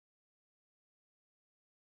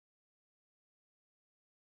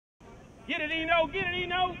Get it, Eno. Get it,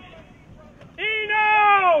 Eno.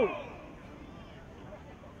 Eno!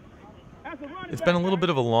 It's been a little bit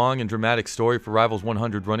of a long and dramatic story for Rivals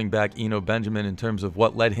 100 running back Eno Benjamin in terms of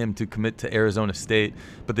what led him to commit to Arizona State,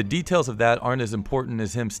 but the details of that aren't as important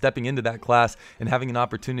as him stepping into that class and having an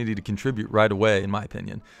opportunity to contribute right away, in my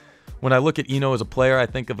opinion. When I look at Eno as a player, I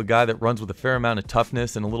think of a guy that runs with a fair amount of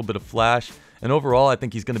toughness and a little bit of flash, and overall I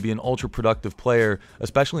think he's going to be an ultra-productive player,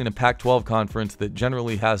 especially in a Pac-12 conference that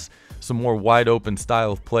generally has some more wide-open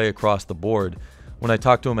style of play across the board. When I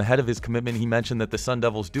talked to him ahead of his commitment, he mentioned that the Sun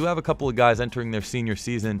Devils do have a couple of guys entering their senior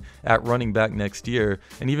season at running back next year,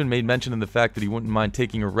 and even made mention of the fact that he wouldn't mind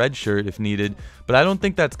taking a red shirt if needed, but I don't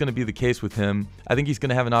think that's going to be the case with him. I think he's going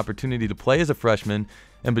to have an opportunity to play as a freshman,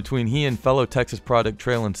 and between he and fellow Texas product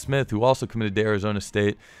Traylon Smith, who also committed to Arizona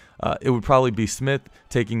State, it would probably be Smith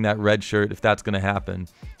taking that red shirt if that's going to happen.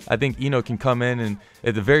 I think Eno can come in and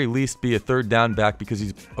at the very least be a third down back because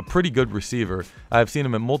he's a pretty good receiver. I've seen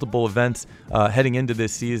him at multiple events heading into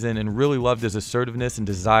this season and really loved his assertiveness and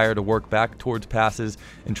desire to work back towards passes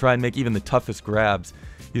and try and make even the toughest grabs.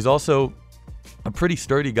 He's also a pretty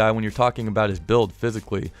sturdy guy when you're talking about his build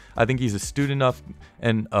physically. I think he's astute enough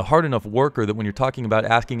and a hard enough worker that when you're talking about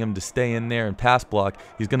asking him to stay in there and pass block,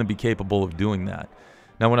 he's going to be capable of doing that.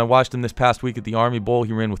 Now, when I watched him this past week at the Army Bowl,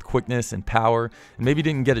 he ran with quickness and power, and maybe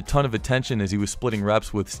didn't get a ton of attention as he was splitting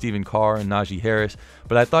reps with Stephen Carr and Najee Harris,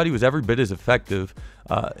 but I thought he was every bit as effective.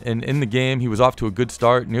 And in the game, he was off to a good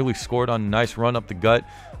start, nearly scored on a nice run up the gut,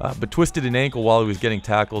 but twisted an ankle while he was getting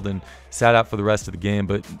tackled and sat out for the rest of the game,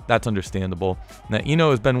 but that's understandable. Now,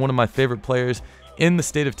 Eno has been one of my favorite players in the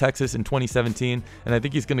state of Texas in 2017, and I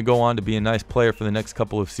think he's going to go on to be a nice player for the next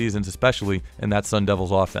couple of seasons, especially in that Sun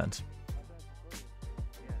Devils offense.